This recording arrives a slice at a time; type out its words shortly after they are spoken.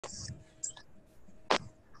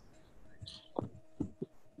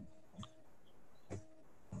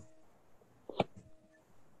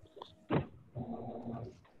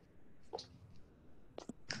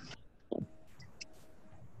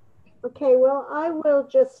Okay, well, I will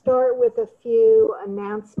just start with a few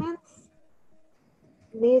announcements.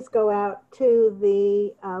 These go out to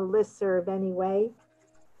the listserv anyway.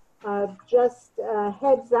 Just a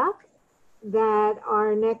heads up that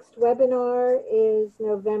our next webinar is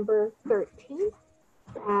November 13th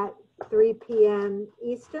at 3 p.m.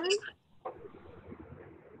 Eastern.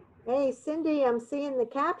 Hey, Cindy, I'm seeing the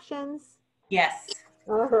captions. Yes.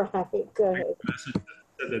 All right, good. Said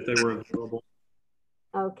that they were available.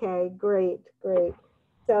 Okay, great, great.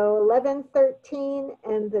 So 11:13,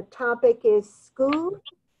 and the topic is school,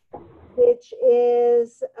 which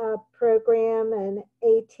is a program, an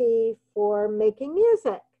AT for making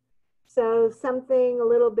music. So something a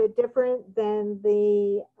little bit different than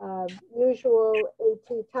the usual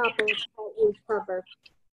AT topics that we cover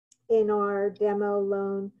in our demo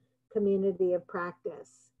loan community of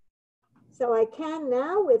practice. So I can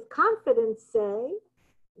now with confidence say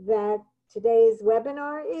that today's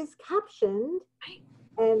webinar is captioned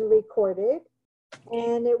and recorded,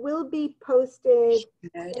 and it will be posted in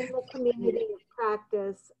the community of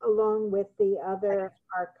practice along with the other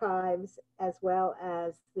archives as well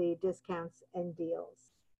as the discounts and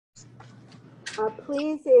deals.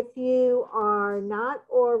 Please, if you are not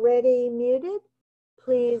already muted,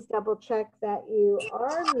 please double check that you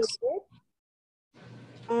are muted.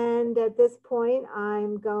 And at this point,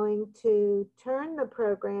 I'm going to turn the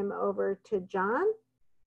program over to John,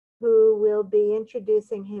 who will be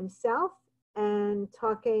introducing himself and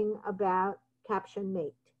talking about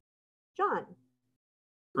CaptionMate. John.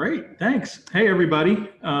 Great, thanks. Hey, everybody.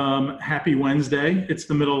 Happy Wednesday. It's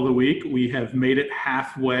the middle of the week. We have made it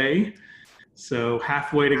halfway, so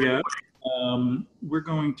halfway to go. We're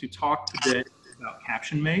going to talk today about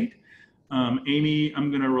CaptionMate. Amy, I'm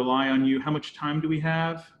going to rely on you. How much time do we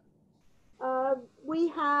have? We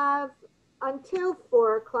have until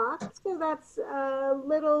 4 o'clock, so that's a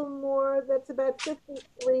little more, that's about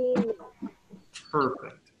 53 minutes.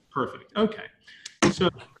 Perfect, perfect. Okay, so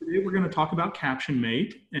today we're going to talk about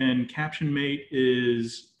CaptionMate, and CaptionMate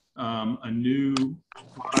is a new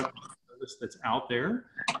product service that's out there,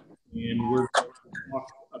 and we're going to talk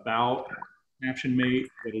about CaptionMate,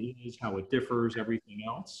 what it is, how it differs, everything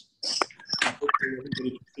else. Hopefully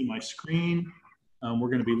everybody can see my screen. We're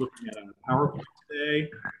going to be looking at a PowerPoint today.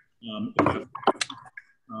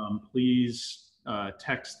 Please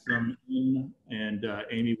text them in, and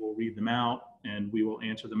Amy will read them out, and we will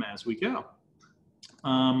answer them as we go.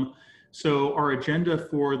 So our agenda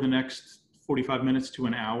for the next 45 minutes to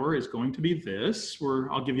an hour is going to be this, where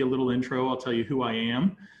I'll give you a little intro. I'll tell you who I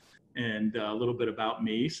am and a little bit about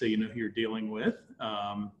me so you know who you're dealing with.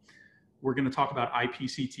 We're going to talk about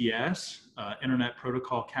IPCTS, Internet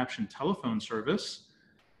Protocol Caption Telephone Service,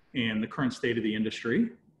 and the current state of the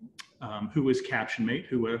industry. Who is CaptionMate?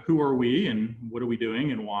 Who are we, and what are we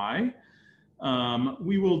doing, and why?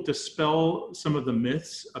 We will dispel some of the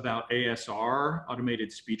myths about ASR,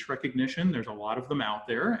 automated speech recognition. There's a lot of them out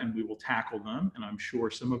there, and we will tackle them. And I'm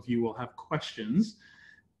sure some of you will have questions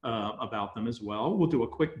about them as well. We'll do a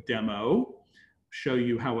quick demo, show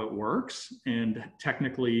you how it works, and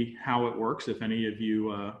technically how it works. If any of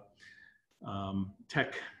you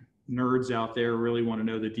tech nerds out there really want to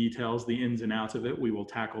know the details, the ins and outs of it, we will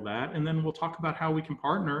tackle that. And then we'll talk about how we can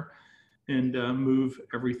partner and move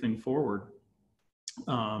everything forward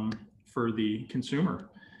for the consumer.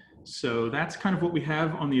 So that's kind of what we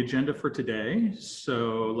have on the agenda for today.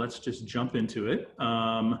 So let's just jump into it.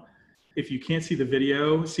 If you can't see the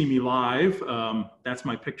video, see me live. That's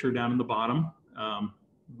my picture down in the bottom. I'm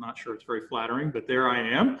not sure it's very flattering, but there I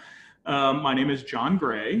am. My name is John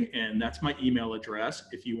Gray, and that's my email address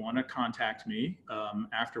if you want to contact me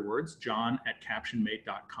afterwards,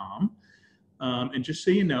 john@captionmate.com. And just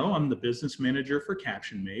so you know, I'm the business manager for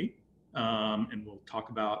CaptionMate, and we'll talk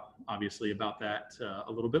about, obviously, about that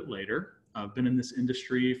a little bit later. I've been in this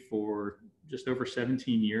industry for just over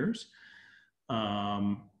 17 years,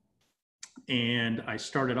 and I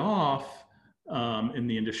started off in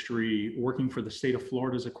the industry working for the state of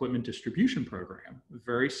Florida's equipment distribution program,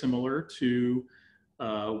 very similar to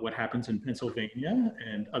what happens in Pennsylvania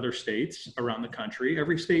and other states around the country.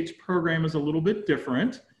 Every state's program is a little bit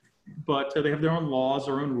different, but they have their own laws,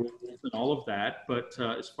 their own rules, and all of that. But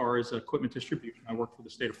as far as equipment distribution, I worked for the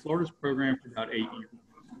state of Florida's program for about 8 years.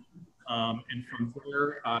 And from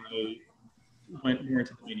there, I went more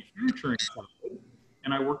into the manufacturing side,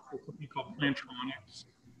 and I worked for a company called Plantronics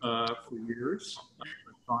for years.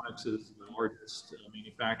 Plantronics is the largest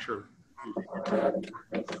manufacturer in the world.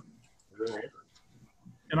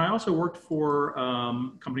 And I also worked for a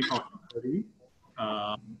company called Clarity,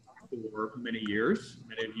 for many years.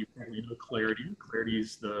 Many of you probably know Clarity. Clarity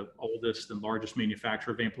is the oldest and largest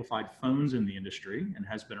manufacturer of amplified phones in the industry and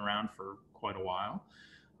has been around for quite a while.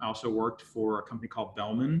 I also worked for a company called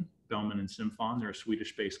Bellman and Symphon. They're a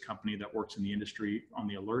Swedish-based company that works in the industry on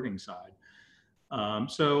the alerting side.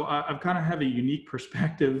 So I've kind of have a unique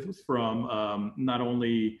perspective from not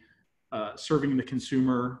only serving the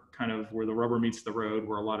consumer, kind of where the rubber meets the road,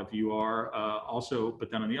 where a lot of you are, also, but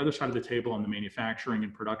then on the other side of the table, on the manufacturing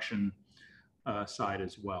and production side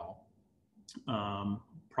as well.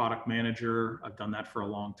 Product manager, I've done that for a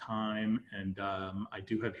long time, and I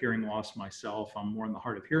do have hearing loss myself. I'm more on the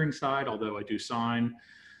hard of hearing side, although I do sign.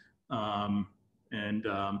 I'm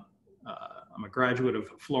a graduate of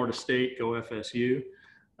Florida State, go FSU.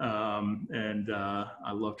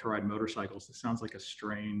 I love to ride motorcycles. This sounds like a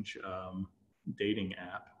strange dating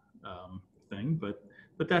app thing,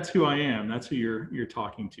 but that's who I am. That's who you're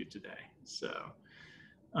talking to today. So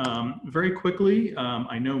very quickly,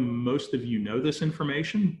 I know most of you know this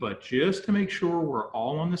information, but just to make sure we're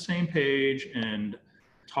all on the same page and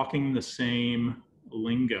talking the same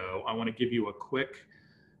lingo, I want to give you a quick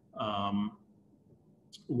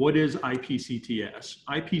what is IPCTS?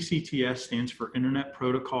 IPCTS stands for Internet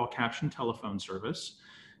Protocol Caption Telephone Service.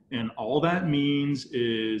 And all that means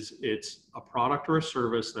is it's a product or a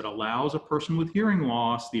service that allows a person with hearing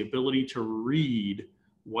loss the ability to read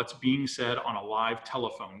what's being said on a live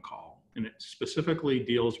telephone call. And it specifically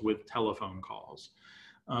deals with telephone calls.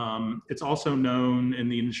 It's also known in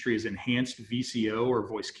the industry as enhanced VCO or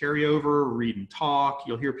voice carryover, read and talk.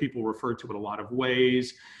 You'll hear people refer to it a lot of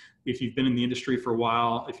ways. If you've been in the industry for a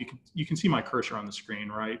while, if you can see my cursor on the screen,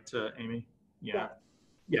 right, Amy? Yeah.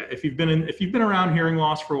 Yeah. If you've been around hearing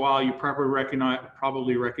loss for a while, you probably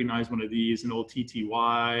recognize one of these, an old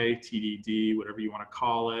TTY, TDD, whatever you want to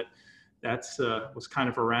call it. That's was kind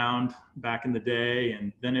of around back in the day,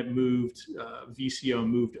 and then it moved. VCO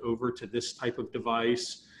moved over to this type of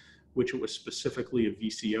device, which it was specifically a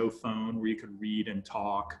VCO phone where you could read and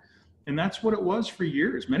talk. And that's what it was for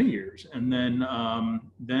years, many years. And then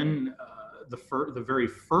the very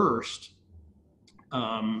first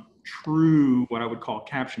true, what I would call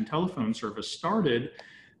caption telephone service started.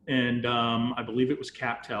 And I believe it was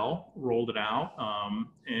CapTel rolled it out.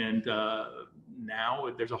 Now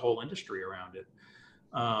there's a whole industry around it.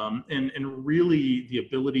 And really the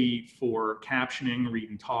ability for captioning, read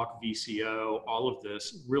and talk, VCO, all of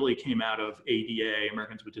this really came out of ADA,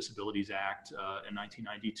 Americans with Disabilities Act in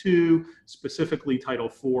 1992, specifically Title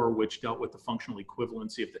IV, which dealt with the functional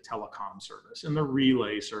equivalency of the telecom service, and the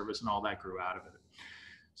relay service and all that grew out of it.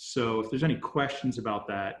 So if there's any questions about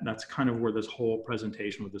that, that's kind of where this whole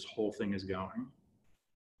presentation with this whole thing is going,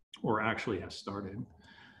 or actually has started.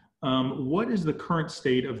 What is the current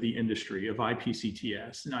state of the industry of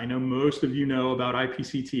IPCTS? And I know most of you know about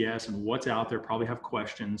IPCTS and what's out there, probably have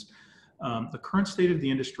questions. The current state of the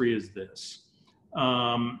industry is this.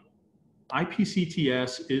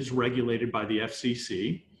 IPCTS is regulated by the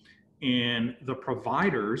FCC, and the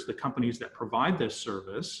providers, the companies that provide this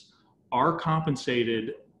service, are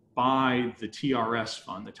compensated by the TRS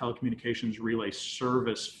fund, the Telecommunications Relay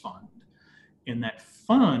Service Fund. And that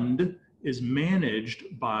fund is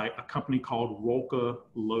managed by a company called Rolka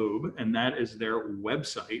Loeb, and that is their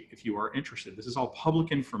website if you are interested. This is all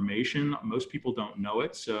public information. Most people don't know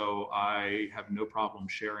it, so I have no problem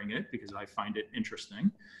sharing it because I find it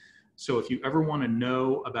interesting. So if you ever want to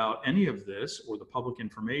know about any of this or the public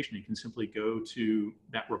information, you can simply go to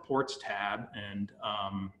that reports tab and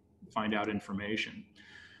find out information.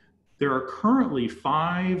 There are currently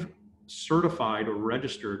 5 certified or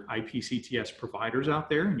registered IPCTS providers out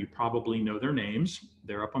there, and you probably know their names.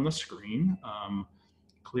 They're up on the screen.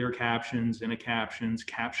 Clear Captions, InnoCaptions,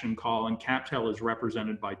 Caption Call, and CapTel is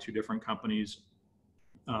represented by 2 different companies,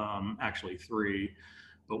 actually 3,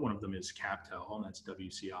 but one of them is CapTel, and that's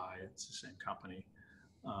WCI. It's the same company.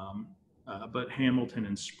 But Hamilton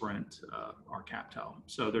and Sprint are CapTel.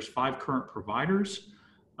 So there's 5 current providers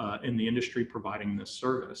in the industry providing this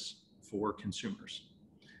service for consumers.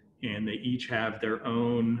 And they each have their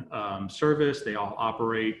own service. They all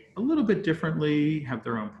operate a little bit differently, have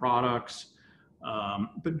their own products,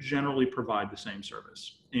 but generally provide the same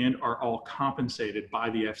service and are all compensated by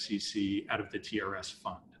the FCC out of the TRS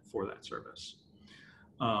fund for that service.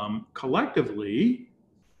 Collectively,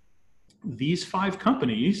 these 5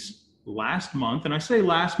 companies last month, and I say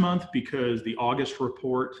last month because the August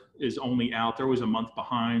report is only out. There was a month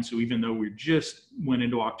behind. So even though we just went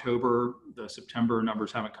into October, the September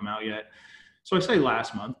numbers haven't come out yet. So I say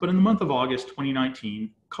last month, but in the month of August 2019,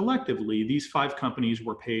 collectively, these 5 companies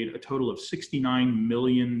were paid a total of $69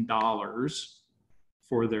 million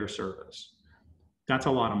for their service. That's a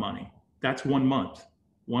lot of money. That's 1 month,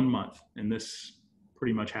 1 month. And this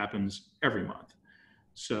pretty much happens every month.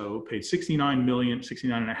 So paid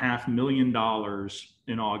 $69.5 million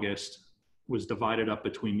in August, was divided up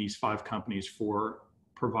between these 5 companies for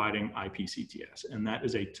providing IPCTS. And that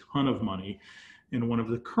is a ton of money. And one of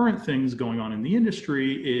the current things going on in the industry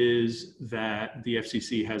is that the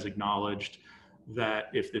FCC has acknowledged that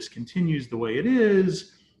if this continues the way it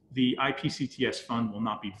is, the IPCTS fund will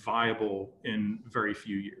not be viable in very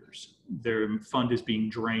few years. Their fund is being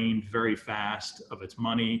drained very fast of its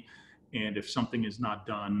money. And if something is not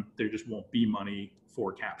done, there just won't be money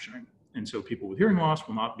for captioning. And so people with hearing loss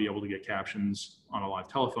will not be able to get captions on a live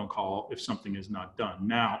telephone call if something is not done.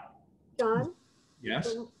 Now, John?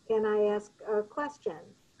 yes? Can I ask a question?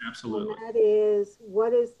 Absolutely. And that is,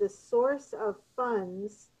 what is the source of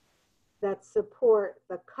funds that support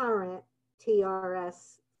the current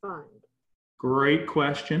TRS fund? Great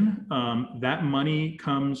question. That money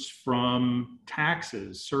comes from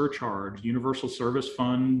taxes, surcharge. Universal Service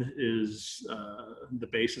Fund is the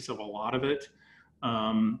basis of a lot of it.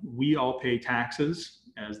 We all pay taxes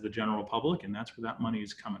as the general public, and that's where that money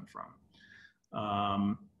is coming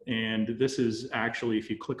from. And this is actually,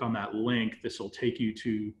 if you click on that link, this will take you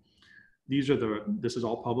to, this is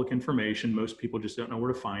all public information. Most people just don't know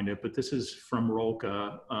where to find it, but this is from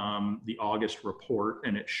ROLCA, the August report,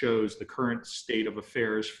 and it shows the current state of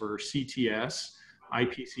affairs for CTS,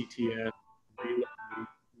 IPCTS,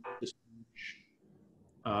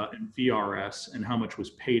 and VRS, and how much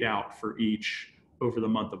was paid out for each over the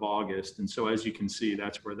month of August. And so as you can see,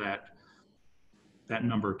 that's where that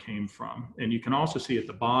number came from. And you can also see at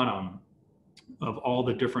the bottom of all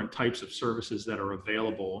the different types of services that are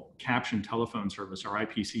available, caption telephone service, or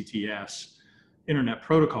IPCTS, internet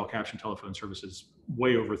protocol caption telephone services,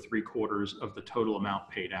 way over 3/4 of the total amount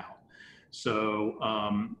paid out. So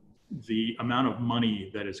the amount of money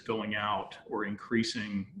that is going out or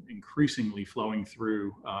increasingly flowing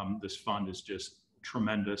through this fund is just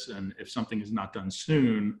tremendous. And if something is not done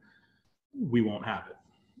soon, we won't have it.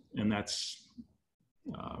 And that's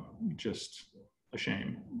just a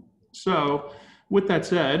shame. So with that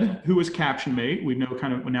said, who is CaptionMate? We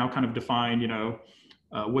now kind of defined,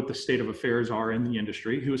 what the state of affairs are in the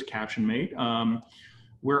industry. Who is CaptionMate?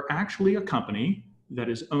 We're actually a company that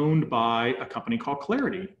is owned by a company called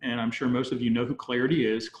Clarity. And I'm sure most of you know who Clarity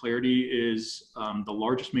is. Clarity is the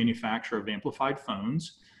largest manufacturer of amplified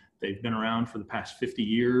phones. They've been around for the past 50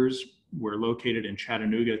 years. We're located in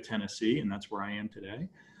Chattanooga, Tennessee, and that's where I am today.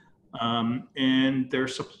 And they're a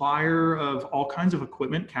supplier of all kinds of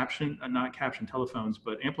equipment, not caption telephones,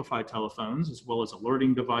 but amplified telephones, as well as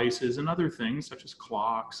alerting devices and other things such as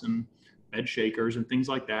clocks and bed shakers and things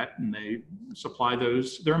like that. And they supply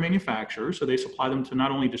those, they're a manufacturer, so they supply them to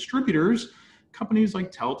not only distributors, companies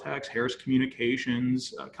like Teltex, Harris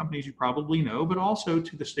Communications, companies you probably know, but also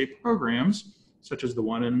to the state programs, such as the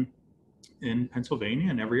one in Pennsylvania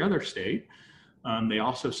and every other state. They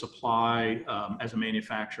also supply, as a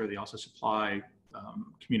manufacturer, they also supply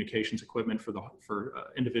communications equipment for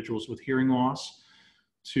individuals with hearing loss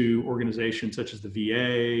to organizations such as the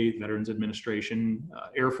VA, Veterans Administration,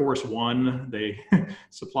 Air Force One. They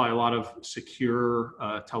supply a lot of secure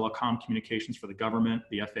telecom communications for the government,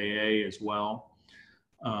 the FAA as well.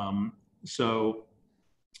 So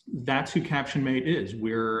that's who CaptionMate is.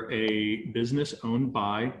 We're a business owned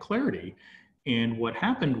by Clarity. And what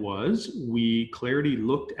happened was Clarity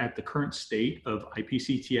looked at the current state of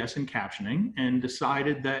IPCTS and captioning and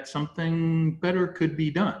decided that something better could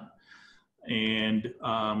be done. And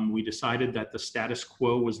we decided that the status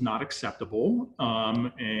quo was not acceptable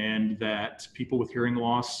and that people with hearing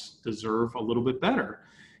loss deserve a little bit better.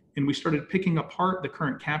 And we started picking apart the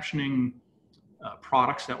current captioning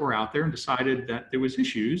products that were out there and decided that there was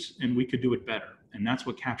issues and we could do it better. And that's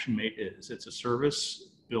what CaptionMate is. It's a service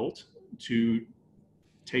built to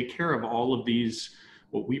take care of all of these,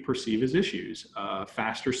 what we perceive as issues.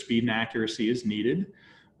 Faster speed and accuracy is needed.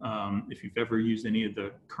 If you've ever used any of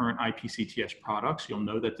the current IPCTS products, you'll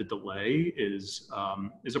know that the delay is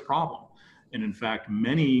a problem. And in fact,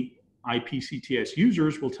 many IPCTS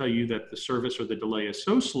users will tell you that the service or the delay is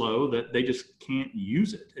so slow that they just can't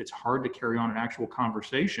use it. It's hard to carry on an actual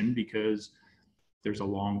conversation because there's a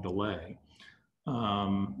long delay.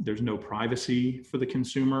 There's no privacy for the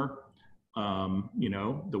consumer.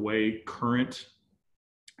 The way current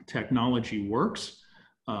technology works,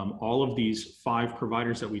 all of these 5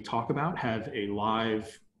 providers that we talk about have a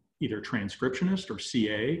live either transcriptionist or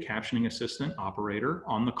CA, captioning assistant operator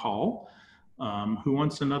on the call. Who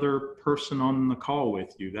wants another person on the call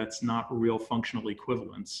with you? That's not real functional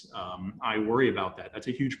equivalence. I worry about that. That's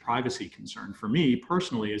a huge privacy concern for me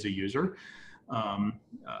personally as a user.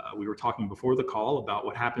 We were talking before the call about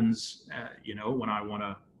what happens, when I want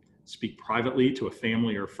to speak privately to a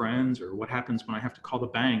family or friends, or what happens when I have to call the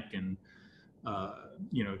bank and,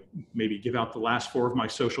 maybe give out the last four of my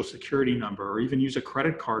social security number, or even use a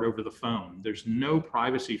credit card over the phone. There's no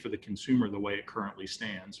privacy for the consumer the way it currently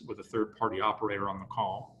stands with a third-party operator on the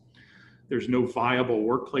call. There's no viable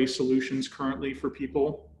workplace solutions currently for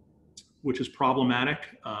people, which is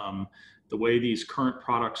problematic. The way these current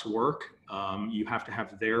products work, you have to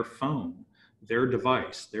have their phone, their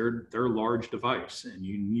device, their large device, and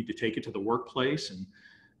you need to take it to the workplace, and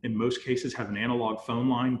in most cases have an analog phone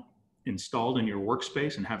line installed in your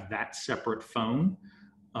workspace and have that separate phone,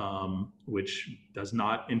 which does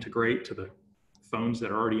not integrate to the phones that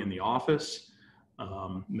are already in the office,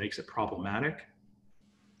 makes it problematic.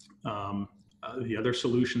 The other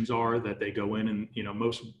solutions are that they go in and,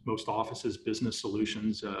 most offices, business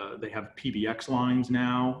solutions, they have PBX lines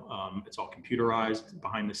now. It's all computerized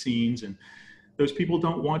behind the scenes, and those people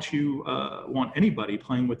don't want anybody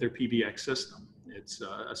playing with their PBX system. It's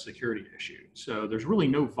a security issue. So there's really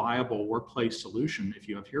no viable workplace solution if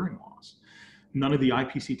you have hearing loss. None of the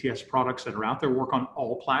IPCTS products that are out there work on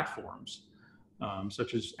all platforms,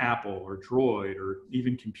 such as Apple or Droid or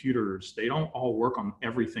even computers. They don't all work on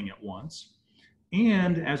everything at once.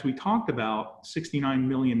 And as we talked about, $69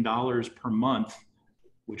 million per month,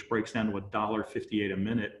 which breaks down to $1.58 a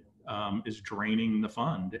minute, is draining the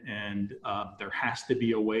fund. And there has to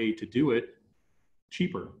be a way to do it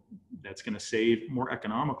cheaper. That's going to save, more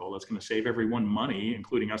economical. That's going to save everyone money,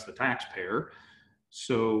 including us, the taxpayer.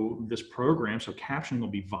 So this program, captioning, will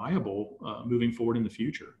be viable moving forward in the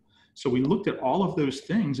future. So we looked at all of those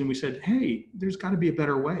things and we said, hey, there's got to be a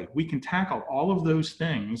better way. We can tackle all of those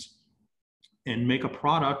things and make a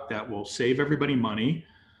product that will save everybody money,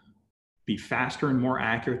 be faster and more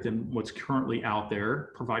accurate than what's currently out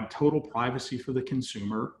there, provide total privacy for the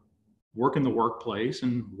consumer, work in the workplace,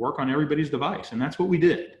 and work on everybody's device. And that's what we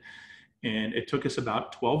did. And it took us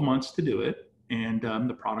about 12 months to do it. And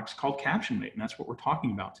the product's called CaptionMate, and that's what we're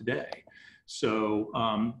talking about today. So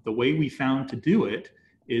the way we found to do it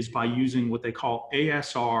is by using what they call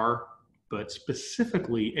ASR, but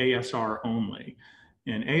specifically ASR only.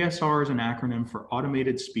 And ASR is an acronym for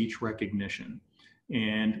Automated Speech Recognition.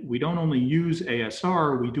 And we don't only use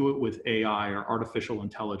ASR, we do it with AI, or artificial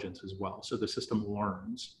intelligence, as well. So the system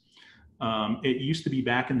learns. It used to be,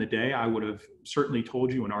 back in the day, I would have certainly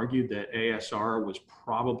told you and argued that ASR was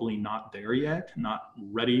probably not there yet, not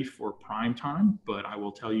ready for prime time, but I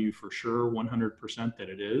will tell you for sure 100% that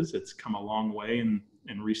it is. It's come a long way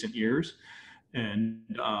in recent years, and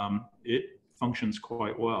it functions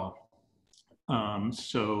quite well.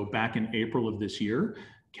 So back in April of this year,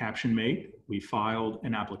 CaptionMate, we filed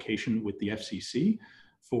an application with the FCC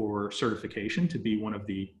for certification to be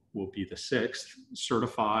will be the 6th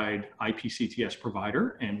certified IPCTS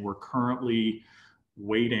provider, and we're currently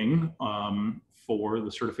waiting for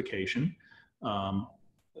the certification.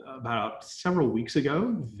 About several weeks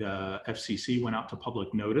ago, the FCC went out to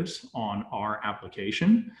public notice on our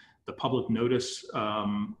application. The public notice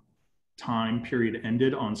time period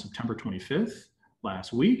ended on September 25th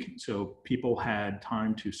last week, so people had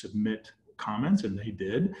time to submit comments, and they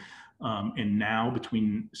did. And now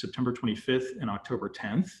between September 25th and October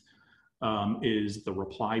 10th is the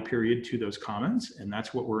reply period to those comments. And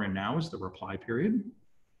that's what we're in now, is the reply period.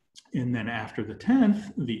 And then after the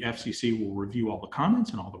 10th, the FCC will review all the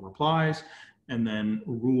comments and all the replies, and then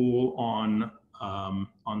rule on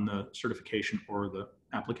the certification or the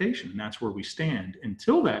application. And that's where we stand.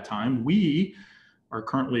 Until that time, we are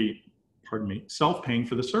currently, self-paying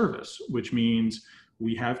for the service, which means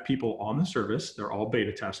we have people on the service. They're all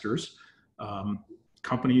beta testers,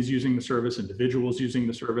 companies using the service, individuals using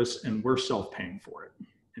the service, and we're self-paying for it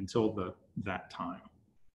until that time.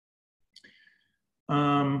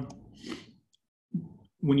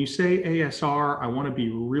 When you say ASR, I want to be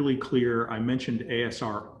really clear. I mentioned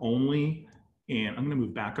ASR only, and I'm going to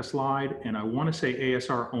move back a slide. And I want to say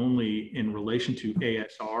ASR only in relation to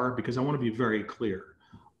ASR, because I want to be very clear.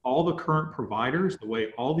 All the current providers, the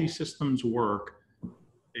way all these systems work,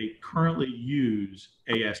 they currently use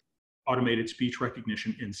ASR, automated speech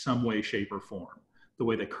recognition, in some way, shape, or form. The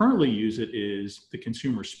way they currently use it is the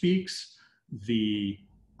consumer speaks, the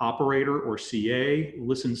operator or CA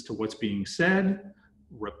listens to what's being said,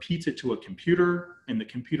 repeats it to a computer, and the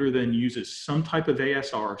computer then uses some type of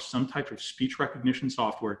ASR, some type of speech recognition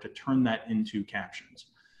software to turn that into captions.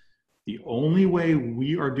 The only way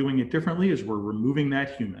we are doing it differently is we're removing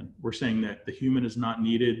that human. We're saying that the human is not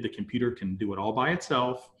needed. The computer can do it all by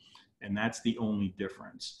itself, and that's the only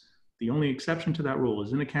difference. The only exception to that rule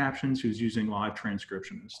is in the captions, who's using live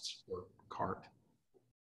transcriptionists or cart.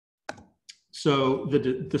 So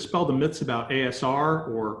dispel the myths about ASR,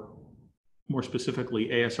 or more specifically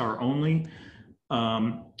ASR only.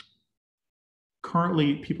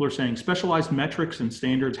 Currently, people are saying specialized metrics and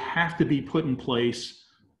standards have to be put in place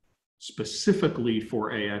specifically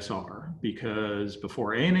for ASR, because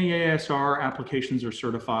before any ASR applications are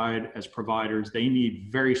certified as providers, they need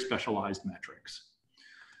very specialized metrics.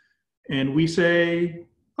 And we say,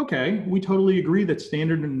 okay, we totally agree that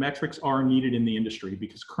standard and metrics are needed in the industry,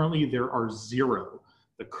 because currently there are 0.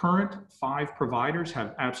 The current 5 providers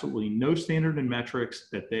have absolutely no standard and metrics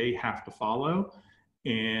that they have to follow.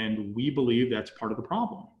 And we believe that's part of the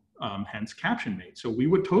problem, hence CaptionMate. So we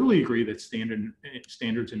would totally agree that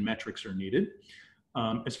standards and metrics are needed.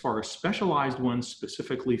 As far as specialized ones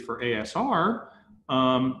specifically for ASR,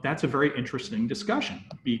 that's a very interesting discussion,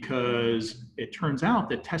 because it turns out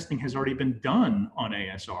that testing has already been done on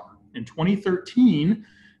ASR. In 2013,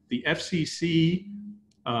 the FCC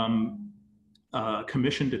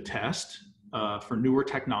commissioned a test for newer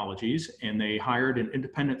technologies, and they hired an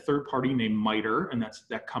independent third party named MITRE, and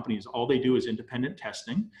that company is all they do is independent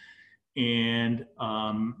testing. And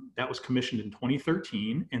that was commissioned in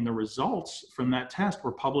 2013, and the results from that test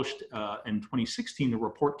were published in 2016. The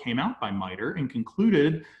report came out by MITRE and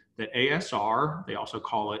concluded that ASR, they also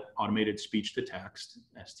call it automated speech to text,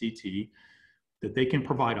 STT, that they can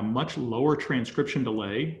provide a much lower transcription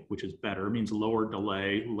delay, which is better, means lower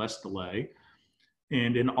delay, less delay.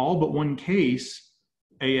 And in all but one case,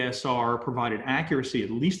 ASR provided accuracy at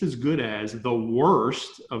least as good as the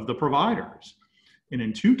worst of the providers. And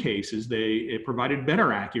in 2 cases, it provided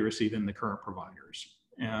better accuracy than the current providers.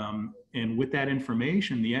 And with that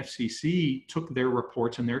information, the FCC took their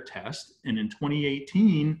reports and their tests, and in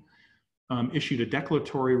 2018, issued a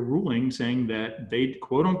declaratory ruling saying that they,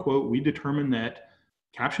 quote unquote, we determined that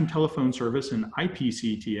caption telephone service and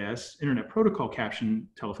IPCTS, Internet Protocol Caption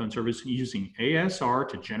Telephone Service, using ASR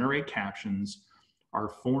to generate captions are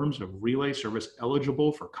forms of relay service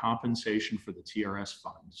eligible for compensation for the TRS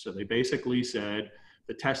fund. So they basically said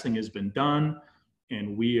the testing has been done,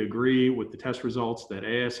 and we agree with the test results that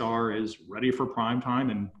ASR is ready for prime time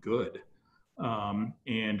and good.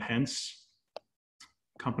 And hence,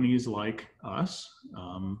 companies like us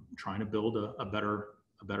trying to build a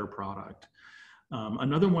better product.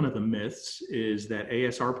 Another one of the myths is that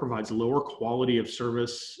ASR provides lower quality of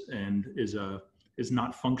service and is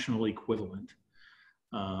not functional equivalent.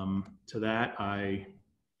 To that, I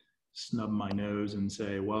snub my nose and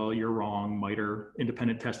say, well, you're wrong. MITRE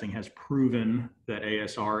independent testing has proven that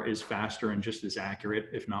ASR is faster and just as accurate,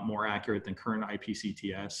 if not more accurate, than current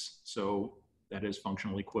IPCTS. So that is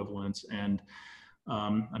functional equivalence. And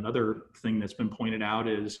another thing that's been pointed out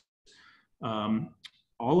is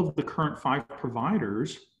all of the current 5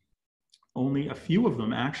 providers, only a few of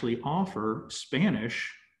them actually offer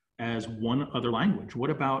Spanish as one other language.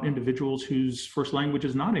 What about individuals whose first language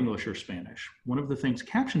is not English or Spanish? One of the things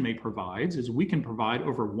CaptionMate provides is we can provide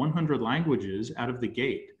over 100 languages out of the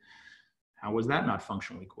gate. How is that not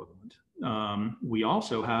functional equivalent? We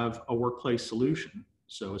also have a workplace solution.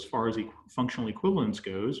 So as far as functional equivalence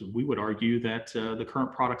goes, we would argue that the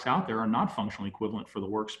current products out there are not functional equivalent for the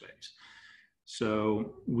workspace.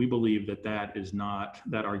 So we believe that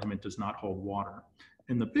that argument does not hold water.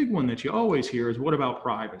 And the big one that you always hear is, what about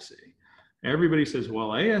privacy? Everybody says, well,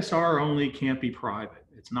 ASR only can't be private.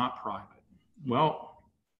 It's not private. Well,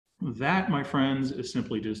 that, my friends, is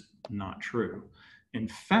simply just not true. In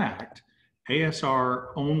fact, ASR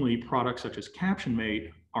only products such as CaptionMate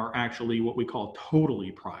are actually what we call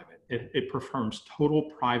totally private. It performs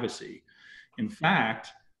total privacy. In fact,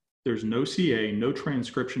 there's no CA, no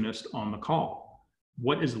transcriptionist on the call.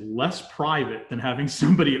 What is less private than having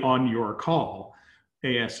somebody on your call?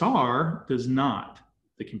 ASR does not.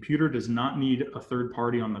 The computer does not need a third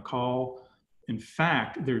party on the call. In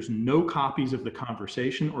fact, there's no copies of the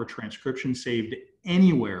conversation or transcription saved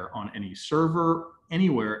anywhere on any server,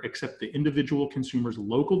 anywhere except the individual consumer's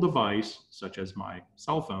local device, such as my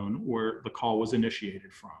cell phone, where the call was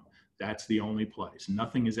initiated from. That's the only place.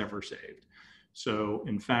 Nothing is ever saved. So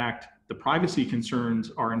in fact, the privacy concerns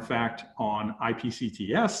are in fact on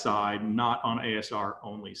IPCTS side, not on ASR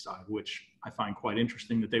only side, which I find quite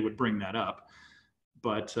interesting that they would bring that up.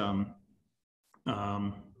 But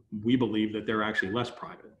we believe that they're actually less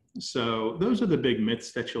private. So those are the big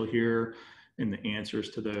myths that you'll hear and the answers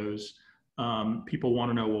to those. People want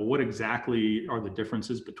to know, well, what exactly are the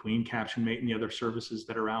differences between CaptionMate and the other services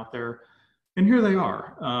that are out there? And here they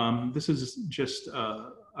are. This is just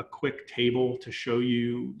a quick table to show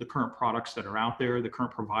you the current products that are out there, the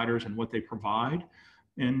current providers and what they provide,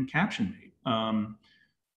 and CaptionMate.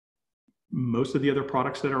 Most of the other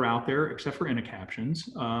products that are out there, except for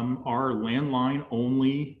InnoCaptions, are landline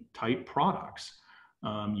only type products.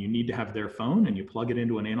 You need to have their phone and you plug it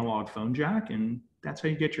into an analog phone jack, and that's how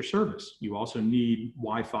you get your service. You also need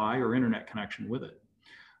Wi-Fi or internet connection with it.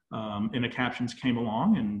 InnoCaptions came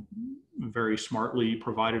along and very smartly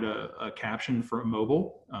provided a caption for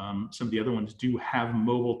mobile. Some of the other ones do have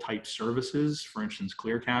mobile type services. For instance,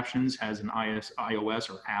 Clear Captions has an iOS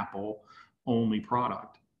or Apple only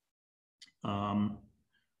product.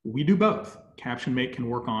 We do both. CaptionMate can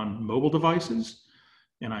work on mobile devices,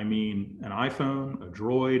 and I mean an iPhone, a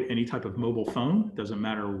Droid, any type of mobile phone, doesn't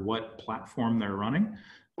matter what platform they're running,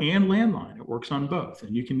 and landline. It works on both.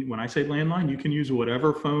 And you can, when I say landline, you can use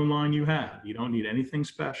whatever phone line you have. You don't need anything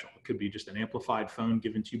special. It could be just an amplified phone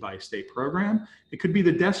given to you by a state program. It could be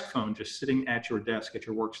the desk phone just sitting at your desk at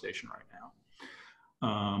your workstation right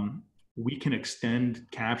now. We can extend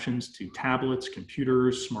captions to tablets,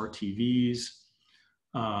 computers, smart TVs,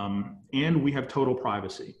 and we have total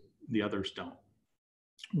privacy. The others don't.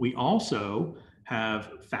 We also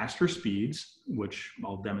have faster speeds, which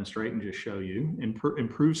I'll demonstrate and just show you,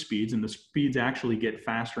 improved speeds, and the speeds actually get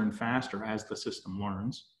faster and faster as the system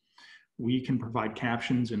learns. We can provide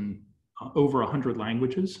captions in over 100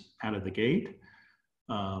 languages out of the gate.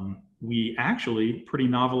 We actually, pretty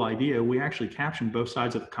novel idea, we actually caption both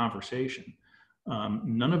sides of the conversation.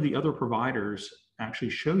 None of the other providers actually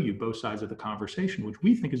show you both sides of the conversation, which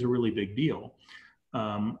we think is a really big deal,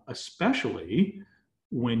 especially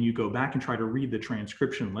when you go back and try to read the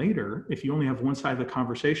transcription later. If you only have one side of the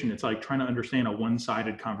conversation, it's like trying to understand a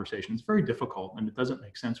one-sided conversation. It's very difficult and it doesn't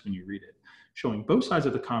make sense when you read it. Showing both sides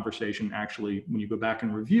of the conversation, actually, when you go back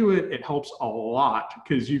and review it, it helps a lot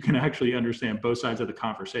because you can actually understand both sides of the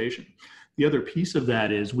conversation. The other piece of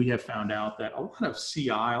that is we have found out that a lot of CI,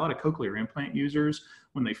 a lot of cochlear implant users,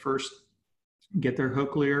 when they first get their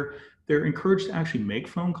cochlear, they're encouraged to actually make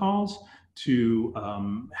phone calls to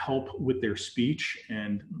help with their speech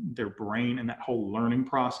and their brain and that whole learning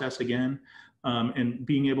process again. And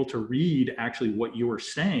being able to read actually what you are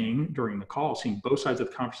saying during the call, seeing both sides of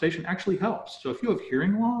the conversation actually helps. So if you have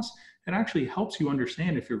hearing loss, it actually helps you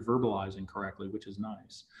understand if you're verbalizing correctly, which is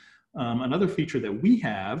nice. Another feature that we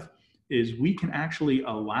have is we can actually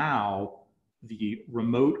allow the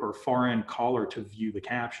remote or far end caller to view the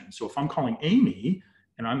caption. So if I'm calling Amy,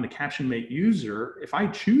 and I'm the CaptionMate user, if I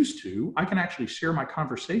choose to, I can actually share my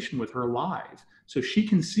conversation with her live. So she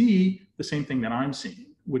can see the same thing that I'm seeing,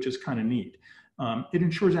 which is kind of neat. It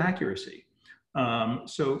ensures accuracy.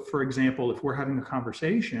 So for example, if we're having a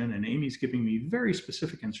conversation and Amy's giving me very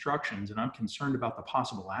specific instructions and I'm concerned about the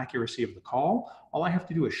possible accuracy of the call, all I have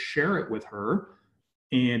to do is share it with her,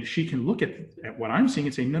 and she can look at what I'm seeing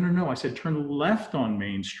and say, no, no, no, I said turn left on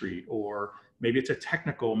Main Street, or maybe it's a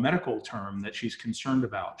technical medical term that she's concerned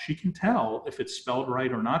about. She can tell if it's spelled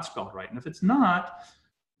right or not spelled right. And if it's not,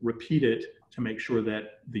 repeat it to make sure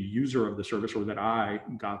that the user of the service or that I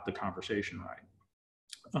got the conversation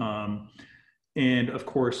right. And of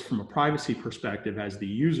course, from a privacy perspective, as the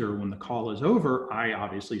user, when the call is over, I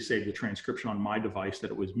obviously save the transcription on my device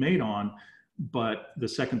that it was made on. But the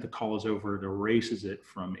second the call is over, it erases it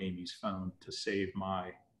from Amy's phone to save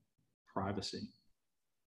my privacy.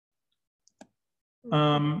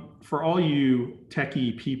 For all you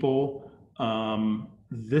techie people,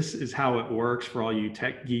 this is how it works. For all you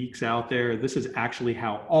tech geeks out there, this is actually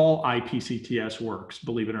how all IPCTS works,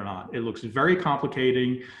 believe it or not. It looks very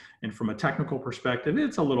complicated, and from a technical perspective,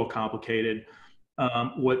 it's a little complicated.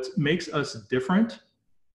 What makes us different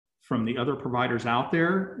from the other providers out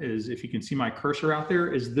there is, if you can see my cursor out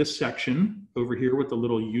there, is this section over here with the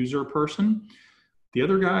little user person. The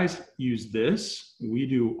other guys use this. We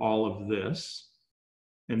do all of this.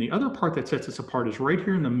 And the other part that sets us apart is right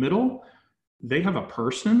here in the middle. They have a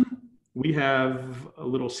person. We have a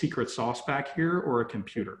little secret sauce back here, or a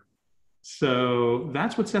computer. So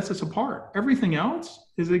that's what sets us apart. Everything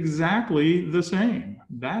else is exactly the same.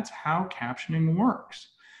 That's how captioning works.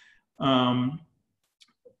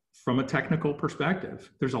 From a technical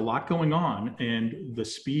perspective, there's a lot going on, and the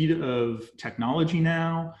speed of technology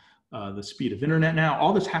now, the speed of internet now,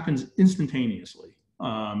 all this happens instantaneously.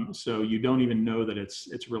 So you don't even know that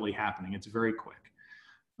it's really happening. It's very quick.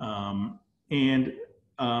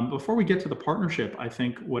 Before we get to the partnership, I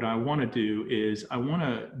think what I want to do is I want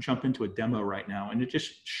to jump into a demo right now and to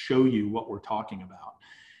just show you what we're talking about.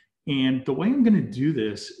 And the way I'm going to do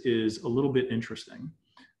this is a little bit interesting.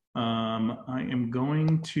 I am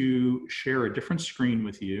going to share a different screen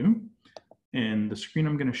with you. And the screen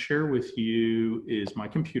I'm going to share with you is my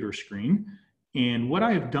computer screen. And what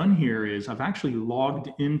I have done here is I've actually logged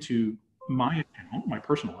into my account, my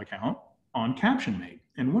personal account, on CaptionMate.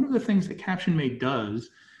 And one of the things that CaptionMate does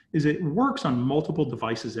is it works on multiple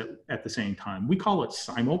devices at the same time. We call it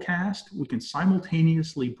simulcast. We can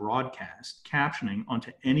simultaneously broadcast captioning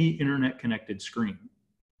onto any internet connected screen.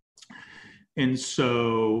 And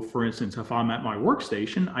so, for instance, if I'm at my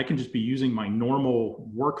workstation, I can just be using my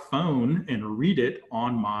normal work phone and read it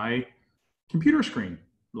on my computer screen,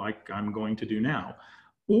 like I'm going to do now.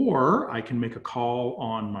 Or I can make a call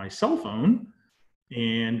on my cell phone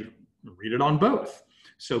and read it on both.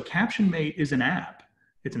 So CaptionMate is an app.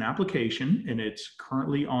 It's an application, and it's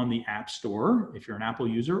currently on the App Store if you're an Apple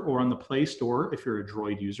user, or on the Play Store if you're a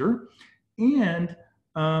Droid user. And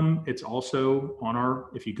it's also on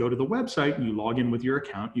if you go to the website and you log in with your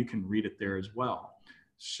account, you can read it there as well.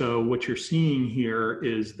 So what you're seeing here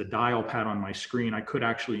is the dial pad on my screen. I could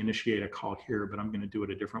actually initiate a call here, but I'm going to do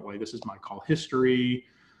it a different way. This is my call history,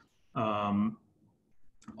 all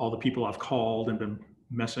the people I've called and been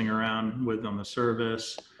messing around with on the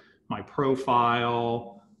service, my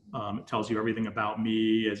profile. It tells you everything about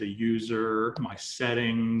me as a user, my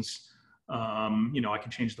settings. I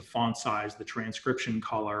can change the font size, the transcription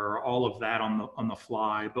color, all of that on the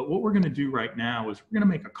fly. But what we're going to do right now is we're going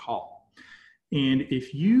to make a call. And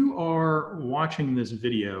if you are watching this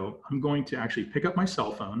video, I'm going to actually pick up my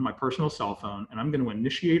cell phone, my personal cell phone, and I'm going to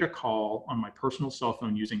initiate a call on my personal cell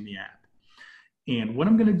phone using the app. And what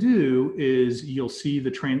I'm going to do is you'll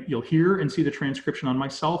hear and see the transcription on my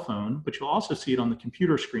cell phone, but you'll also see it on the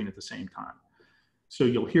computer screen at the same time. So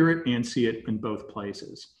you'll hear it and see it in both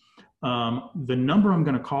places. The number I'm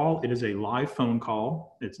going to call, it is a live phone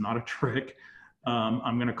call. It's not a trick.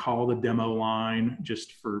 I'm going to call the demo line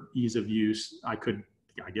just for ease of use. I could,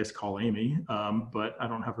 I guess, call Amy, but I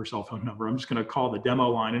don't have her cell phone number. I'm just going to call the demo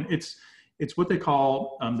line, and it's what they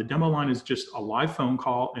call, the demo line is just a live phone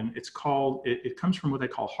call, and it comes from what they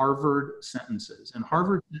call Harvard sentences. And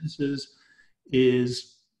Harvard sentences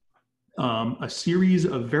is a series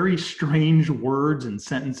of very strange words and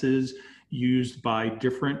sentences used by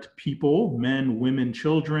different people, men, women,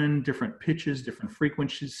 children, different pitches, different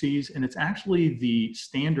frequencies. And it's actually the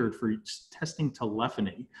standard for testing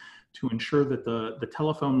telephony to ensure that the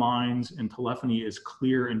telephone lines and telephony is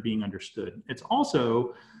clear and being understood. It's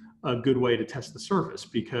also a good way to test the service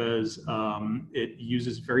because it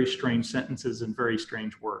uses very strange sentences and very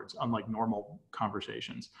strange words, unlike normal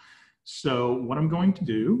conversations. So what I'm going to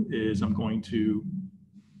do is I'm going to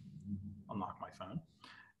unlock my phone,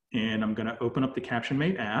 and I'm going to open up the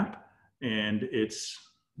CaptionMate app, and it's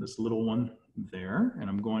this little one there, and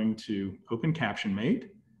I'm going to open CaptionMate,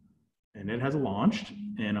 and it has launched,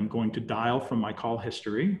 and I'm going to dial from my call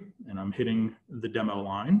history, and I'm hitting the demo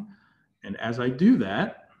line. And as I do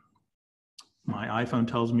that, my iPhone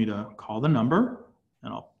tells me to call the number,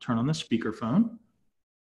 and I'll turn on the speakerphone,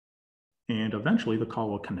 and eventually the call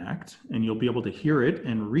will connect, and you'll be able to hear it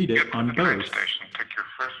and read it on both. Get to the train station, take your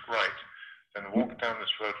first right, then walk down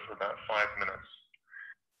this road for about 5 minutes.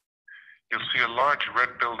 You'll see a large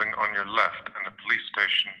red building on your left and a police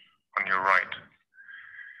station on your right.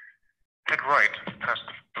 Head right past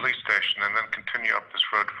the police station and then continue up this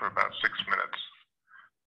road for about 6 minutes.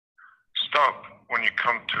 Stop when you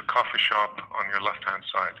come to a coffee shop on your left-hand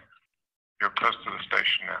side. You're close to the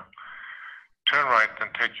station now. Turn right, then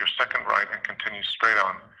take your second right and continue straight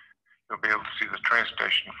on. You'll be able to see the train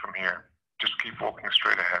station from here. Just keep walking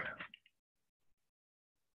straight ahead.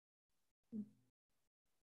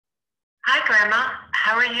 Hi, Grandma.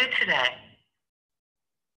 How are you today?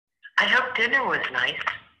 I hope dinner was nice.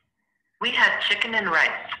 We had chicken and rice.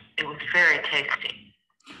 It was very tasty.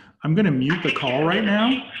 I'm going to mute the call right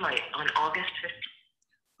now. Flight on August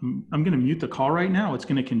 15th. I'm going to mute the call right now. It's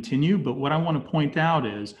going to continue, but what I want to point out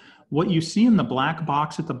is what you see in the black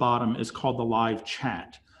box at the bottom is called the live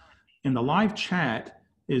chat. And the live chat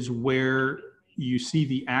is where you see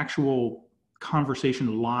the actual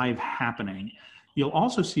conversation live happening. You'll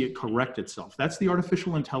also see it correct itself. That's the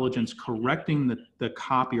artificial intelligence correcting the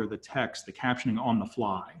copy or the text, the captioning on the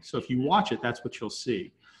fly. So if you watch it, that's what you'll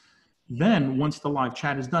see. Then once the live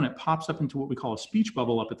chat is done, it pops up into what we call a speech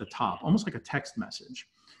bubble up at the top, almost like a text message.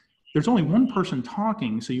 There's only one person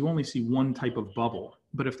talking, so you only see one type of bubble.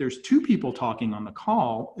 But if there's two people talking on the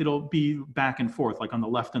call, it'll be back and forth, like on the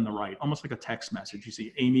left and the right, almost like a text message. You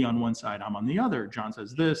see Amy on one side, I'm on the other. John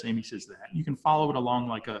says this, Amy says that. You can follow it along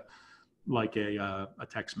like a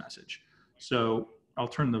text message. So I'll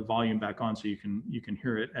turn the volume back on so you can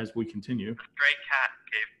hear it as we continue. A stray cat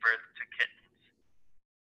gave birth to kittens.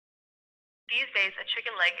 These days, a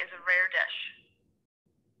chicken leg is a rare dish.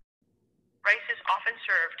 Rice is often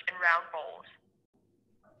served in round bowls.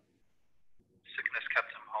 Sickness kept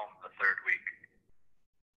him home the third week.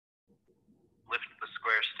 Lift the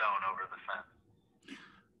square stone over the fence.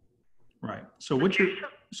 So what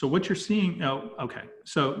you're seeing, oh, okay.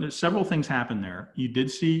 So there's several things happen there. You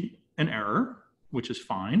did see an error, which is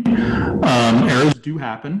fine. Errors do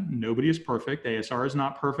happen. Nobody is perfect. ASR is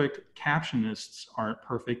not perfect. Captionists aren't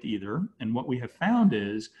perfect either. And what we have found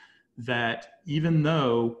is that even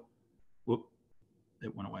though, whoop,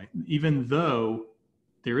 it went away. Even though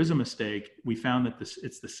there is a mistake, we found that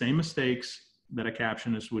it's the same mistakes that a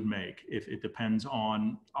captionist would make. If it depends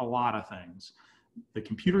on a lot of things. The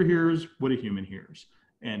computer hears what a human hears,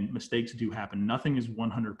 and mistakes do happen. Nothing is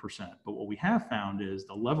 100%, but what we have found is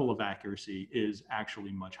the level of accuracy is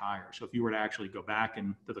actually much higher. So if you were to actually go back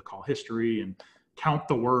into the call history and count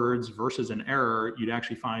the words versus an error, you'd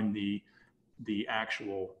actually find the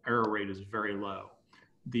actual error rate is very low.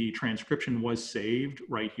 The transcription was saved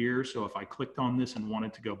right here. So if I clicked on this and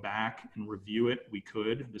wanted to go back and review it, we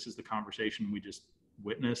could. This is the conversation we just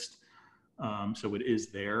witnessed. So it is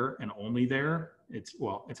there and only there.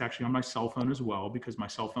 It's actually on my cell phone as well, because my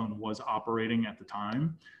cell phone was operating at the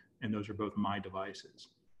time, and those are both my devices.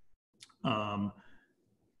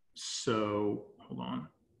 So hold on,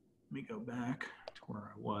 let me go back to where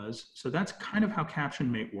I was. So that's kind of how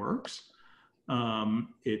CaptionMate works.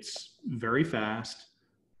 It's very fast.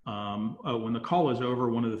 When the call is over,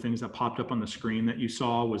 one of the things that popped up on the screen that you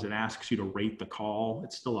saw was it asks you to rate the call.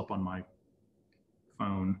 It's still up on my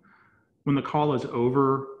phone. When the call is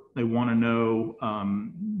over, they want to know,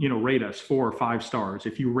 rate us 4 or 5 stars.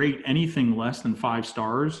 If you rate anything less than 5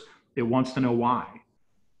 stars, it wants to know why.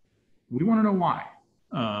 We want to know why.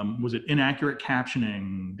 Was it inaccurate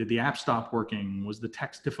captioning? Did the app stop working? Was the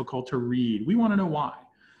text difficult to read? We want to know why.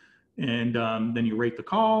 And then you rate the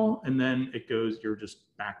call, and then it goes, you're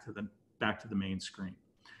just back to the main screen.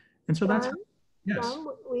 And so that's, yes. John,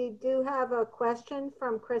 we do have a question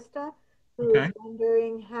from Krista, who is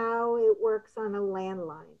wondering how it works on a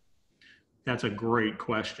landline. That's a great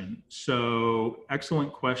question. So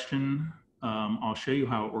excellent question. I'll show you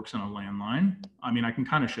how it works on a landline. I mean, I can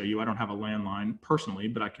kind of show you. I don't have a landline personally,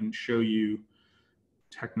 but I can show you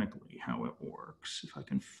technically how it works. If I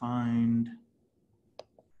can find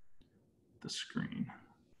the screen.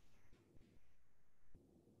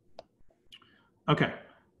 Okay.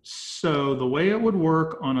 So the way it would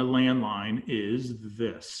work on a landline is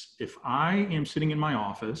this. If I am sitting in my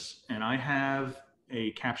office and I have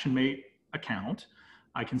a CaptionMate account,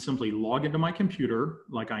 I can simply log into my computer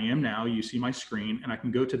like I am now. You see my screen, and I can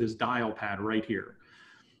go to this dial pad right here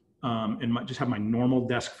and just have my normal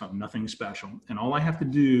desk phone, nothing special. And all I have to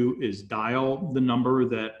do is dial the number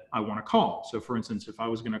that I want to call. So for instance, if I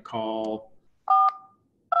was going to call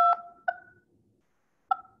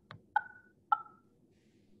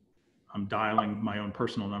I'm dialing my own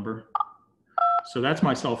personal number. So that's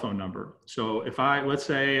my cell phone number. So if let's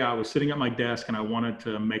say I was sitting at my desk and I wanted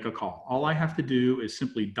to make a call, all I have to do is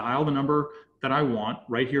simply dial the number that I want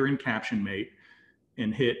right here in CaptionMate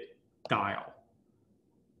and hit dial.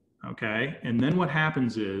 Okay. And then what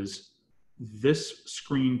happens is this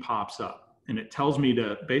screen pops up and it tells me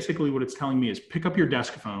basically what it's telling me is pick up your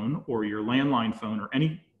desk phone or your landline phone or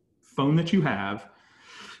any phone that you have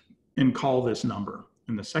and call this number.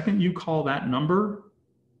 And the second you call that number,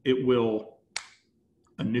 it will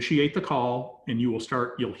initiate the call and you'll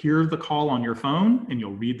hear the call on your phone and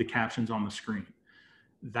you'll read the captions on the screen.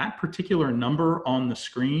 That particular number on the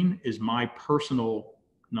screen is my personal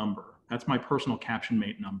number. That's my personal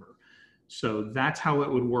CaptionMate number. So that's how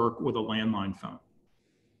it would work with a landline phone.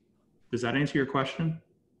 Does that answer your question?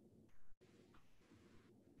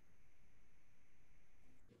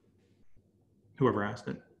 Whoever asked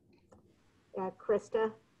it.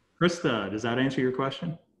 Krista. Krista, does that answer your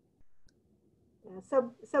question? Yeah,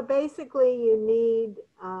 so basically you need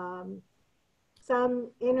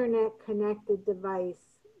some internet connected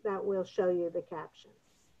device that will show you the captions.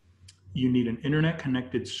 You need an internet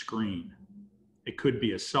connected screen. It could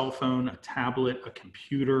be a cell phone, a tablet, a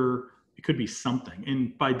computer. It could be something.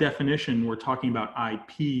 And by definition, we're talking about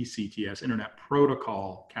IP CTS, Internet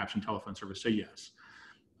Protocol Caption Telephone Service. So yes.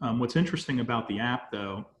 What's interesting about the app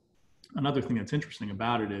though, another thing that's interesting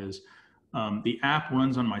about it is the app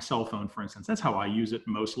runs on my cell phone, for instance. That's how I use it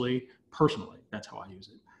mostly. Personally, that's how I use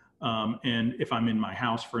it. And if I'm in my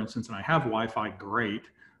house, for instance, and I have Wi-Fi, great.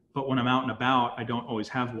 But when I'm out and about, I don't always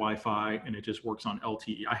have Wi-Fi and it just works on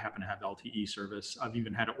LTE. I happen to have LTE service. I've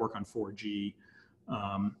even had it work on 4G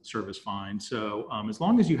service fine. So as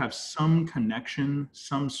long as you have some connection,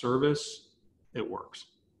 some service, it works.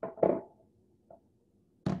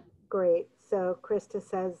 Great. So Krista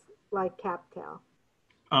says like CapTel.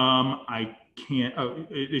 I can't, oh,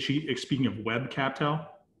 is she speaking of web CapTel?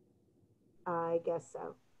 I guess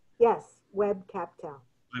so. Yes, web CapTel.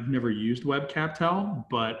 I've never used WebCaptel,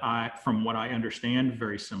 but from what I understand,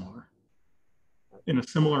 very similar. In a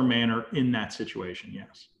similar manner in that situation,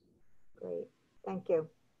 yes. Great, thank you.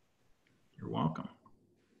 You're welcome.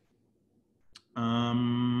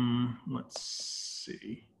 Let's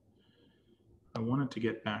see. I wanted to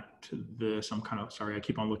get back to this. I'm kind of sorry. I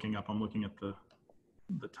keep on looking up. I'm looking at the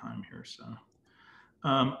time here. So,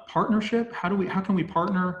 partnership. How can we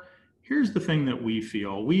partner? Here's the thing that we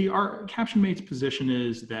feel. Our CaptionMate's position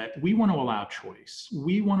is that we want to allow choice.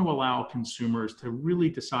 We want to allow consumers to really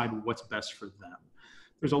decide what's best for them.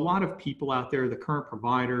 There's a lot of people out there, the current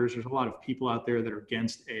providers. There's a lot of people out there that are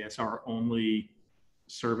against ASR only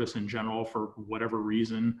service in general for whatever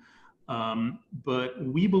reason. But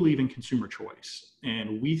we believe in consumer choice,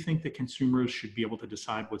 and we think that consumers should be able to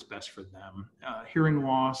decide what's best for them. Hearing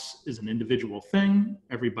loss is an individual thing.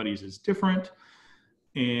 Everybody's is different.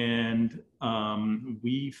 And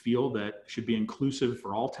we feel that should be inclusive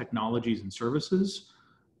for all technologies and services,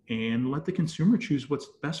 and let the consumer choose what's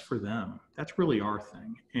best for them. That's really our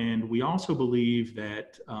thing. And we also believe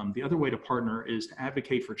that the other way to partner is to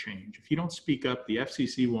advocate for change. If you don't speak up, the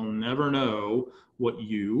FCC will never know what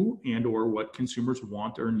you and or what consumers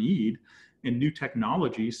want or need. And new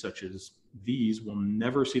technologies such as these will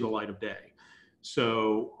never see the light of day.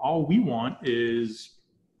 So all we want is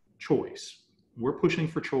choice. We're pushing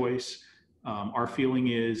for choice. Our feeling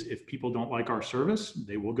is if people don't like our service,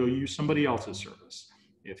 they will go use somebody else's service.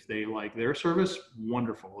 If they like their service,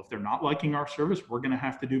 wonderful. If they're not liking our service, we're going to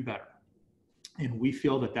have to do better. And we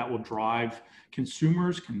feel that that will drive,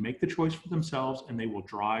 consumers can make the choice for themselves, and they will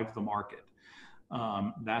drive the market.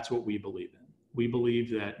 That's what we believe in. We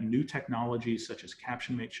believe that new technologies such as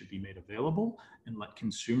CaptionMate should be made available and let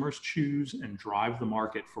consumers choose and drive the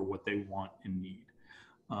market for what they want and need.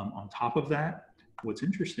 On top of that, what's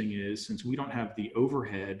interesting is since we don't have the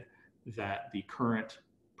overhead that the current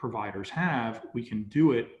providers have, we can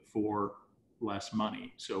do it for less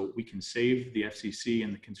money. So we can save the FCC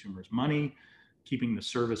and the consumers money, keeping the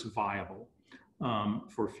service viable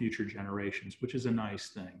for future generations, which is a nice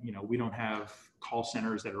thing. You know, we don't have call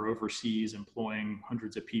centers that are overseas employing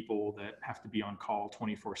hundreds of people that have to be on call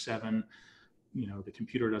 24/7. You know, the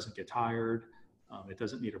computer doesn't get tired. It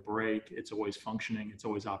doesn't need a break. It's always functioning. It's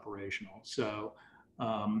always operational. So,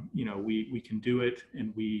 you know, we can do it,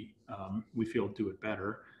 and we feel do it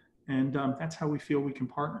better. And that's how we feel we can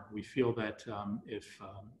partner. We feel that if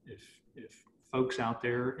folks out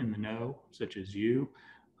there in the know, such as you,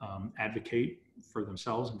 advocate for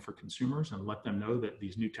themselves and for consumers and let them know that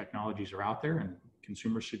these new technologies are out there and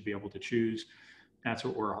consumers should be able to choose, that's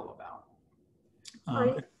what we're all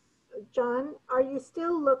about. John, are you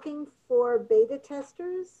still looking for beta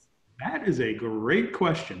testers? That is a great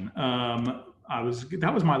question.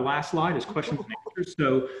 That was my last slide is questions and answers.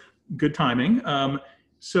 So good timing.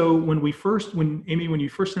 So when you first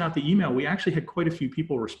sent out the email, we actually had quite a few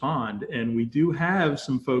people respond, and we do have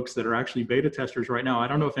some folks that are actually beta testers right now. I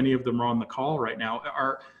don't know if any of them are on the call right now.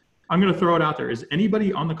 I'm going to throw it out there. Is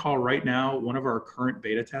anybody on the call right now one of our current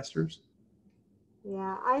beta testers?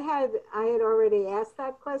 Yeah, I had already asked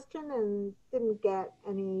that question and didn't get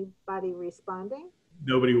anybody responding.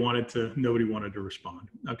 Nobody wanted to respond.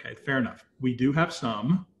 Okay, fair enough. We do have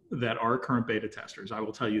some that are current beta testers. I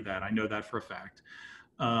will tell you that. I know that for a fact.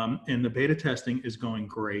 And the beta testing is going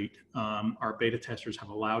great. Our beta testers have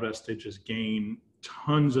allowed us to just gain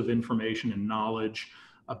tons of information and knowledge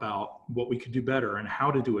about what we could do better and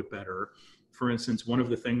how to do it better. For instance, one of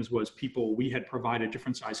the things was we had provided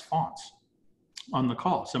different size fonts on the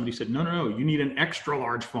call. Somebody said, no, you need an extra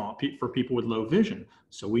large font for people with low vision.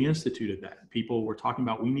 So we instituted that. People were talking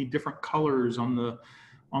about, we need different colors on the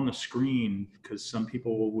screen because some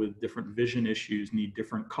people with different vision issues need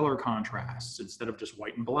different color contrasts instead of just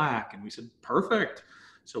white and black. And we said, perfect.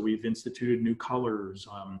 So we've instituted new colors.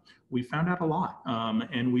 We found out a lot,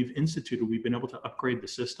 and we've been able to upgrade the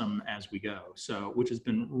system as we go. So, which has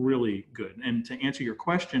been really good. And to answer your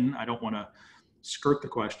question, I don't want to skirt the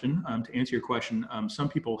question. To answer your question, some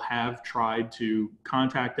people have tried to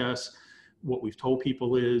contact us. What we've told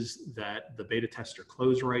people is that the beta tests are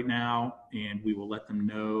closed right now, and we will let them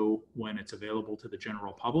know when it's available to the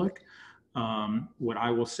general public. What I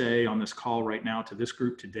will say on this call right now to this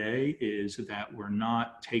group today is that we're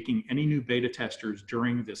not taking any new beta testers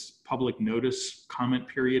during this public notice comment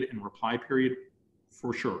period and reply period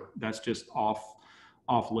for sure. That's just off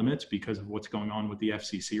limits because of what's going on with the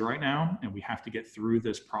FCC right now, and we have to get through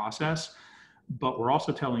this process. But we're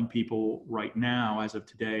also telling people right now, as of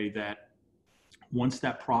today, that once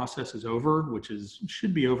that process is over, which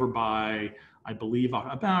should be over by, I believe,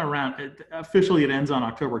 officially it ends on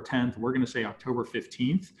October 10th. We're going to say October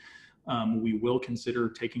 15th. We will consider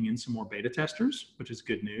taking in some more beta testers, which is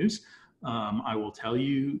good news. I will tell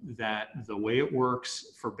you that the way it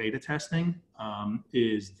works for beta testing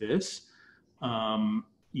is this.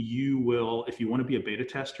 You will, if you want to be a beta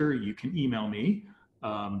tester, you can email me,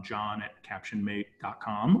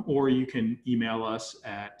 john@captionmate.com, or you can email us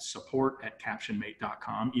at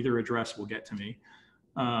support@captionmate.com. Either address will get to me.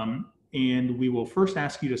 And we will first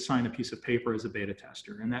ask you to sign a piece of paper as a beta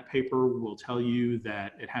tester. And that paper will tell you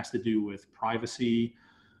that it has to do with privacy.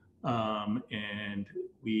 And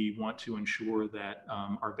we want to ensure that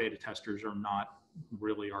our beta testers are not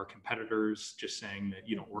really our competitors, just saying that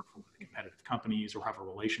you don't work for one of the competitive companies or have a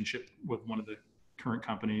relationship with one of the current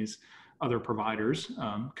companies, other providers,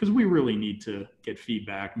 because we really need to get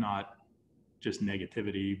feedback, not just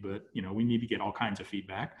negativity, but we need to get all kinds of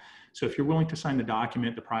feedback. So if you're willing to sign the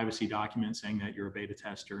document, the privacy document saying that you're a beta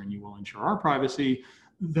tester and you will ensure our privacy,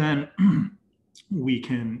 then we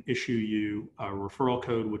can issue you a referral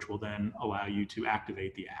code, which will then allow you to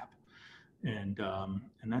activate the app. And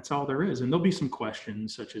that's all there is. And there'll be some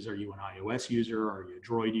questions such as, are you an iOS user? Are you a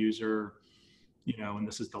Droid user? And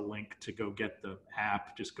this is the link to go get the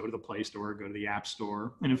app. Just go to the Play Store, go to the App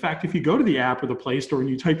Store. And in fact, if you go to the app or the Play Store and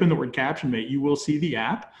you type in the word CaptionMate, you will see the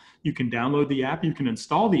app. You can download the app, you can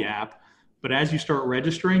install the app, but as you start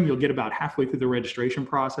registering, you'll get about halfway through the registration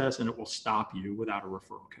process and it will stop you without a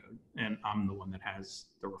referral code. And I'm the one that has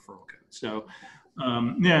the referral code. So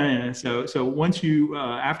so once you,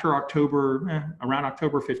 after October, around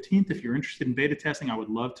October 15th, if you're interested in beta testing, we'd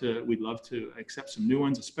love to accept some new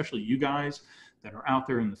ones, especially you guys that are out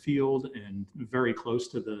there in the field and very close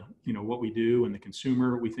to the, what we do and the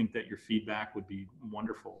consumer. We think that your feedback would be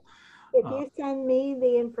wonderful. If you send me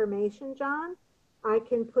the information, John, I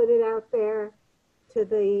can put it out there to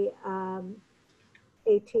the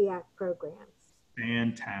AT programs.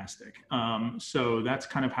 Fantastic. So that's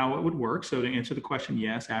kind of how it would work. So to answer the question,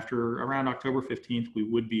 yes, after around October 15th, we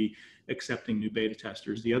would be accepting new beta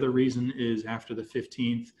testers. The other reason is after the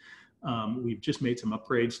 15th, we've just made some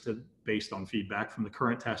upgrades based on feedback from the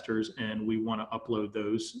current testers, and we want to upload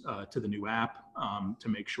those to the new app to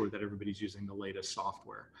make sure that everybody's using the latest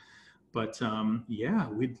software. But yeah,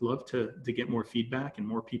 we'd love to get more feedback and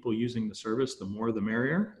more people using the service. The more, the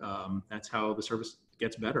merrier. That's how the service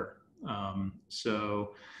gets better.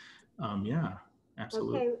 Yeah,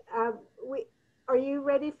 absolutely. Okay, are you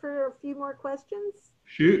ready for a few more questions?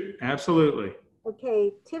 Shoot, absolutely.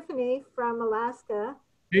 Okay, Tiffany from Alaska.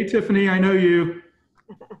 Hey, Tiffany, I know you.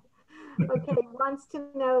 Okay, wants to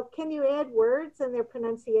know, can you add words and their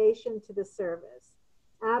pronunciation to the service?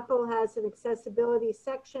 Apple has an accessibility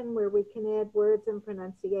section where we can add words and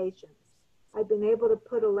pronunciations. I've been able to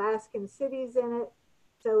put Alaskan cities in it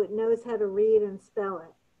so it knows how to read and spell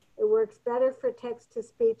it. It works better for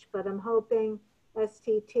text-to-speech, but I'm hoping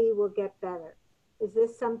STT will get better. Is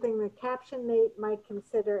this something that CaptionMate might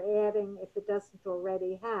consider adding if it doesn't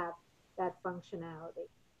already have that functionality?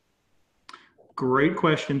 Great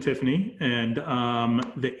question, Tiffany. And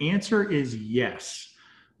the answer is yes.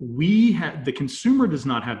 The consumer does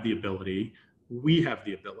not have the ability, we have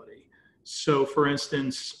the ability. So for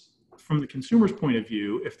instance, from the consumer's point of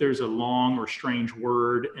view, if there's a long or strange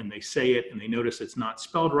word and they say it and they notice it's not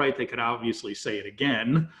spelled right, they could obviously say it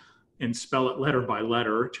again and spell it letter by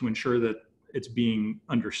letter to ensure that it's being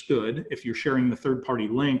understood. If you're sharing the third-party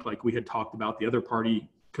link, like we had talked about, the other party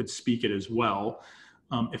could speak it as well.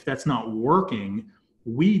 If that's not working,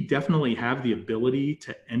 we definitely have the ability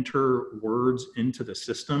to enter words into the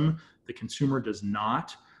system. The consumer does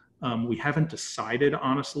not. We haven't decided,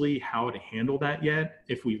 honestly, how to handle that yet.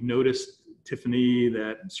 If we've noticed, Tiffany,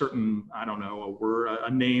 that certain, I don't know,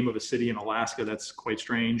 a name of a city in Alaska that's quite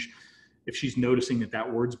strange, if she's noticing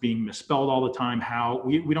that word's being misspelled all the time,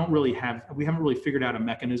 we haven't really figured out a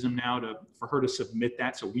mechanism now for her to submit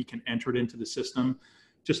that so we can enter it into the system.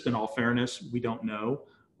 Just in all fairness, we don't know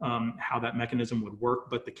how that mechanism would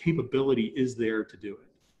work, but the capability is there to do it.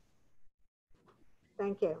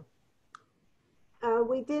 Thank you.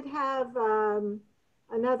 We did have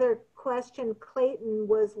another question. Clayton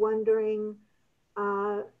was wondering,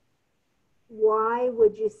 why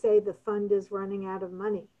would you say the fund is running out of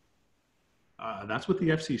money? That's what the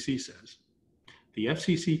FCC says. The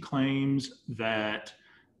FCC claims that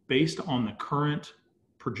based on the current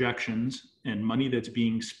projections and money that's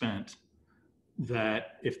being spent,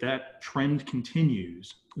 that if that trend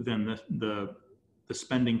continues, then the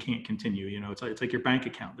spending can't continue. It's like your bank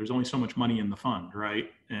account. There's only so much money in the fund,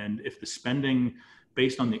 right? And if the spending,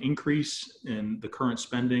 based on the increase in the current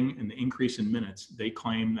spending and the increase in minutes, they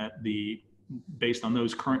claim that based on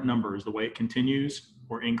those current numbers, the way it continues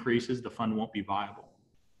or increases, the fund won't be viable.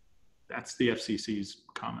 That's the FCC's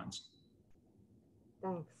comments.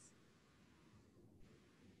 Thanks.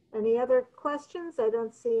 Any other questions? I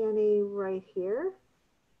don't see any right here,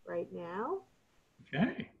 right now.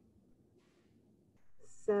 Okay.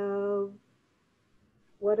 So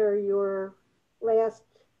what are your last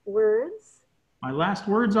words? My last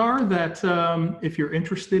words are that if you're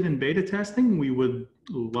interested in beta testing, we would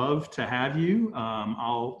love to have you.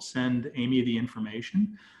 I'll send Amy the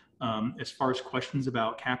information. As far as questions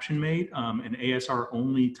about CaptionMate and ASR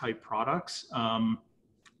only type products,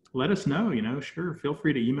 let us know. You know, sure, feel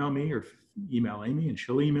free to email me or email Amy, and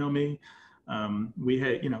she'll email me. We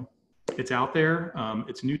had, you know, it's out there.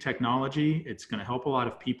 It's new technology. It's going to help a lot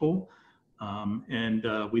of people. And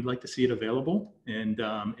we'd like to see it available. And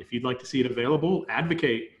if you'd like to see it available,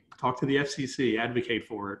 advocate, talk to the FCC, advocate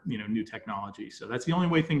for it, you know, new technology. So that's the only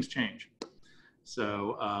way things change.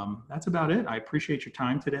 So that's about it. I appreciate your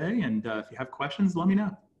time today. And if you have questions, let me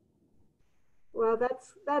know. Well,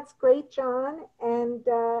 that's great, John. And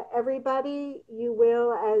everybody, you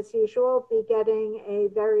will, as usual, be getting a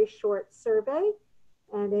very short survey.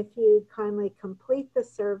 And if you kindly complete the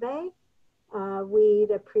survey,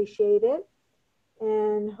 we'd appreciate it.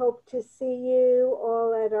 And hope to see you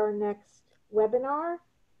all at our next webinar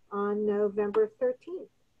on November 13th.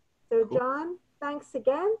 So Cool. John, thanks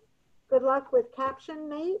again. Good luck with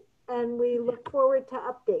CaptionMate, and we look forward to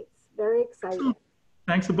updates. Very exciting.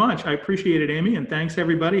 Thanks a bunch. I appreciate it, Amy, and thanks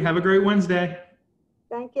everybody. Have a great Wednesday.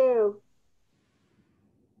 Thank you.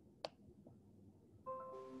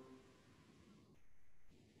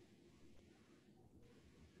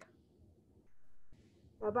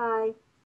 Bye-bye.